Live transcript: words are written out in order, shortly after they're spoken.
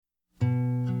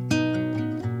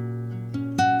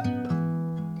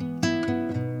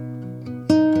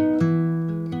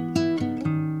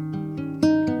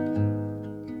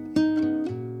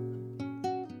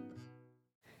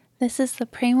This is the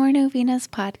Pray More Novenas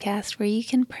podcast where you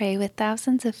can pray with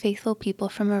thousands of faithful people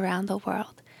from around the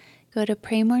world. Go to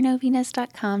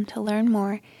praymorenovenas.com to learn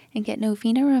more and get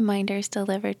novena reminders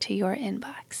delivered to your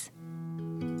inbox.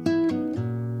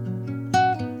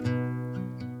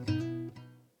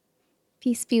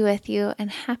 Peace be with you and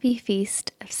happy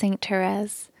feast of St.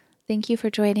 Therese. Thank you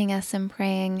for joining us in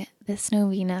praying this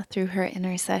novena through her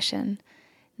intercession.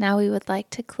 Now we would like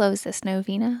to close this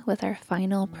novena with our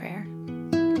final prayer.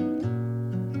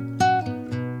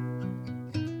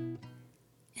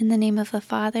 In the name of the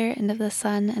Father, and of the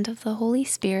Son, and of the Holy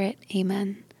Spirit,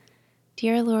 Amen.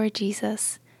 Dear Lord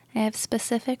Jesus, I have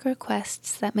specific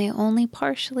requests that may only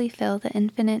partially fill the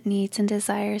infinite needs and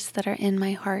desires that are in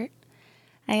my heart.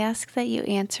 I ask that you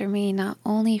answer me not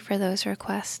only for those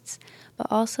requests, but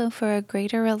also for a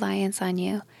greater reliance on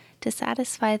you to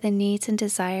satisfy the needs and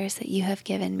desires that you have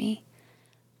given me.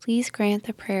 Please grant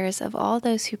the prayers of all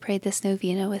those who prayed this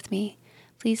novena with me.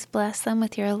 Please bless them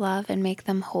with your love and make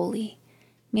them holy.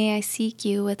 May I seek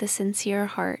you with a sincere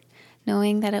heart,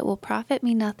 knowing that it will profit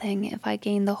me nothing if I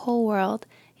gain the whole world,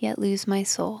 yet lose my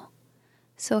soul.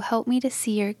 So help me to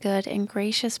see your good and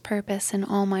gracious purpose in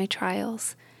all my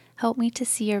trials. Help me to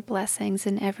see your blessings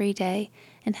in every day,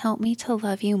 and help me to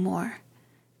love you more.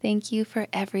 Thank you for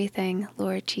everything,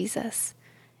 Lord Jesus.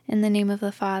 In the name of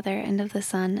the Father, and of the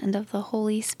Son, and of the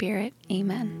Holy Spirit,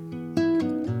 Amen.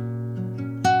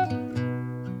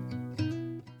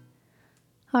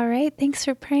 All right, thanks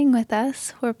for praying with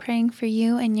us. We're praying for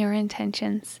you and your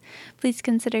intentions. Please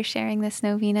consider sharing this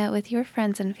novena with your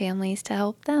friends and families to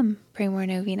help them pray more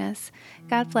novenas.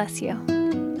 God bless you.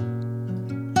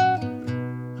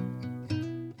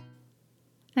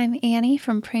 I'm Annie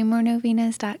from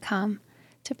praymorenovenas.com.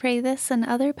 To pray this and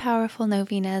other powerful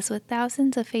novenas with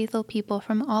thousands of faithful people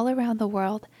from all around the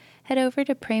world, head over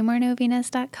to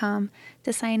praymorenovenas.com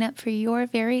to sign up for your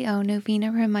very own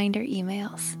novena reminder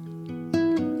emails.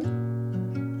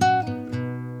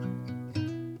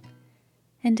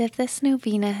 And if this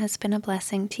novena has been a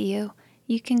blessing to you,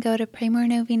 you can go to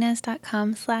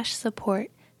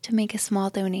praymorenovenas.com/support to make a small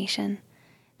donation.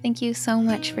 Thank you so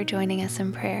much for joining us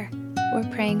in prayer. We're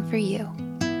praying for you.